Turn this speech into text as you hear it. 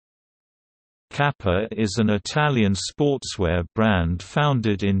Kappa is an Italian sportswear brand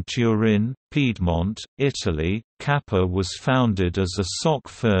founded in Turin, Piedmont, Italy. Kappa was founded as a sock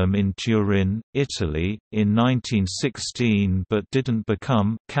firm in Turin, Italy, in 1916 but didn't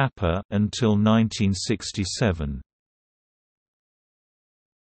become Kappa until 1967.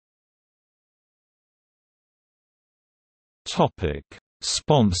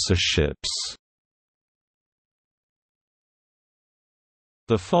 Sponsorships.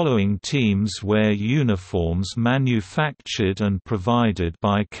 The following teams wear uniforms manufactured and provided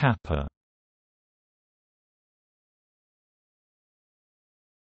by Kappa.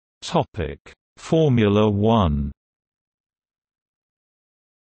 Formula One.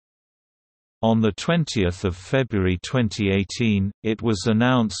 On 20 February 2018, it was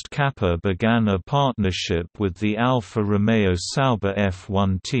announced Kappa began a partnership with the Alfa Romeo Sauber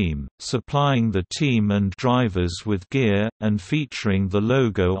F1 team, supplying the team and drivers with gear, and featuring the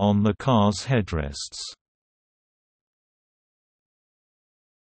logo on the car's headrests.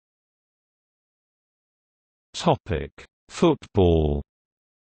 Football.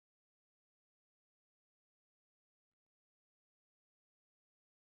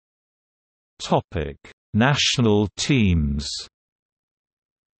 National teams.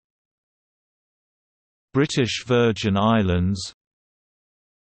 British Virgin Islands,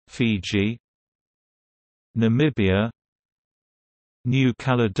 Fiji, Namibia, New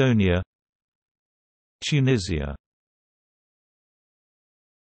Caledonia, Tunisia.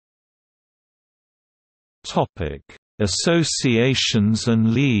 Associations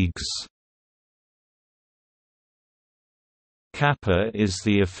and leagues. Kappa is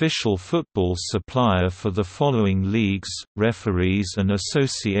the official football supplier for the following leagues, referees and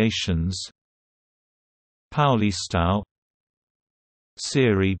associations: Paulistão,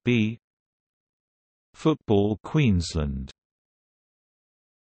 Serie B, Football Queensland.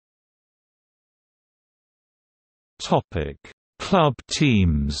 Club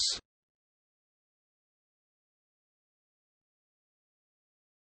teams.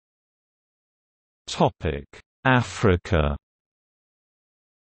 Africa.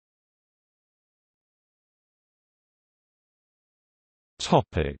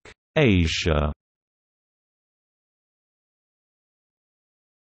 Asia.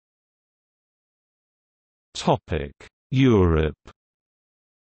 Europe.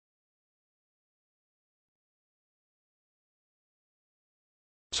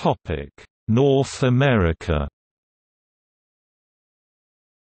 North America.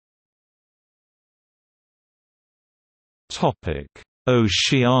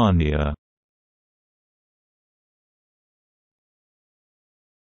 Oceania.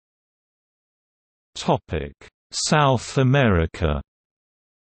 South America.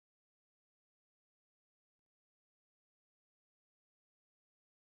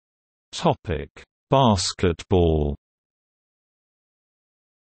 Basketball.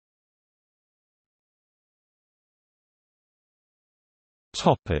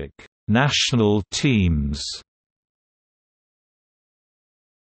 National teams.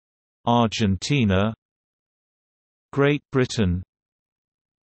 Argentina, Great Britain,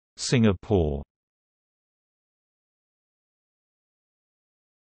 Singapore.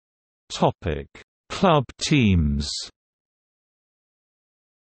 Club teams.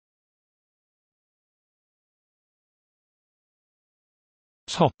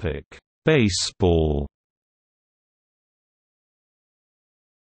 Baseball.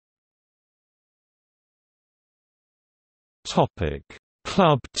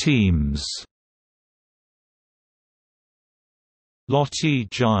 Club teams. Lotte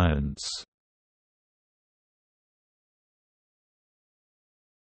Giants.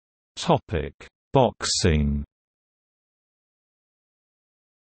 Boxing.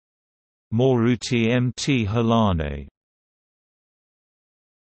 Moruti Mt Helane.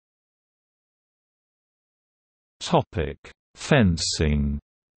 Fencing.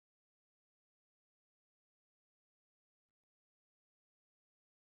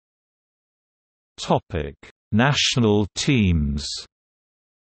 National teams.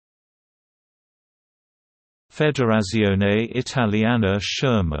 Federazione Italiana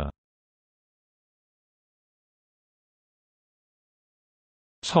Scherma.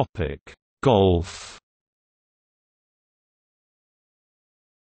 Golf.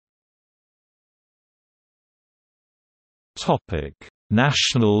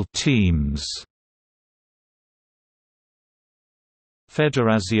 National teams.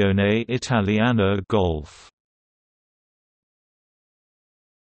 Federazione Italiana Golf.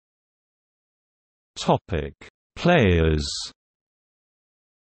 Players.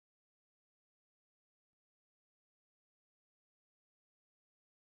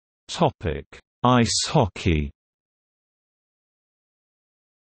 Ice hockey.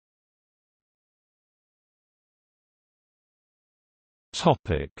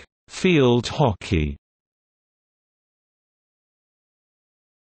 Field hockey.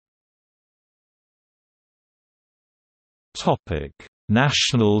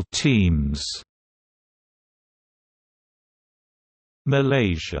 National teams.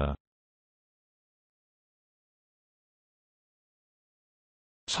 Malaysia.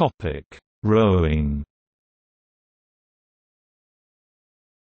 Rowing.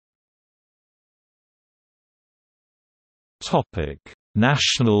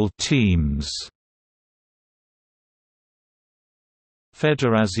 National teams.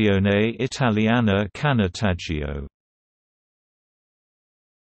 Federazione Italiana Canottaggio.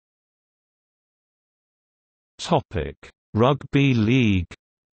 Rugby League.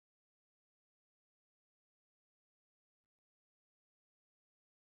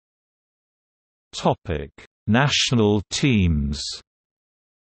 National teams.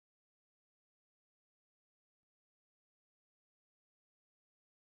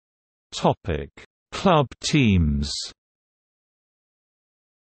 Club teams.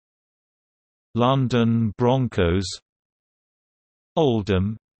 London Broncos,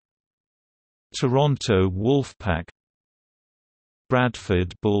 Oldham, Toronto Wolfpack,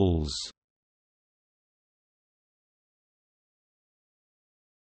 Bradford Bulls.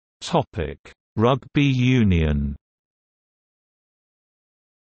 Rugby Union.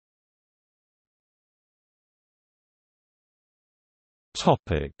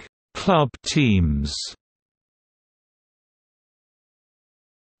 Club teams.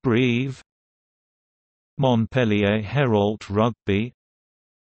 Brive, Montpellier Herald Rugby,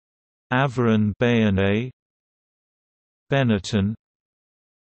 Aveyron Bayonnais, Benetton,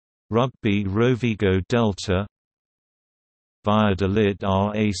 Rugby Rovigo Delta, Valladolid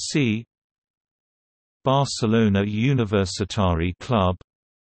RAC, Barcelona Universitari Club,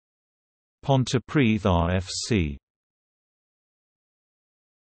 Pontypridd RFC.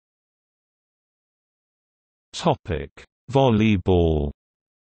 Volleyball.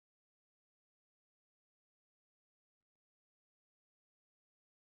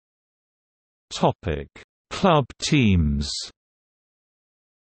 Club teams.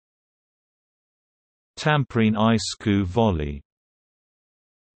 Tampere Isku Volley.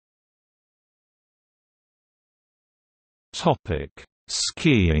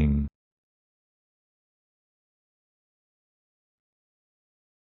 Skiing.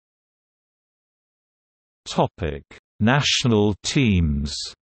 National teams.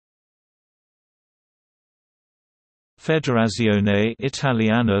 Federazione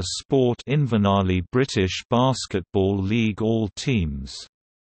Italiana Sport Invernale British Basketball League. All teams.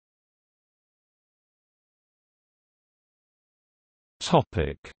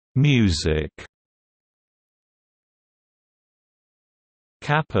 Music.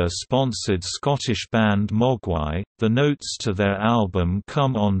 Kappa sponsored Scottish band Mogwai. The notes to their album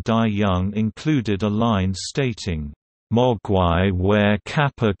Come On Die Young included a line stating, "Mogwai wear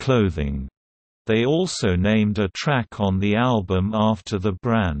Kappa clothing." They also named a track on the album after the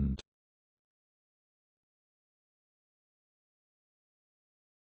brand.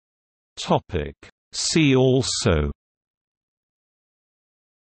 See also: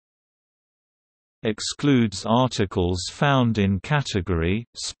 excludes articles found in category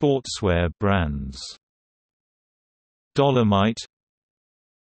Sportswear brands. Dolomite,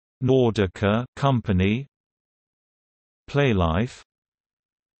 Nordica Company, Playlife,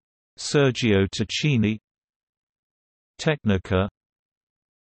 Sergio Tacchini, Technica,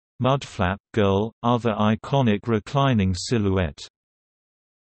 Mudflap Girl, other iconic reclining silhouette.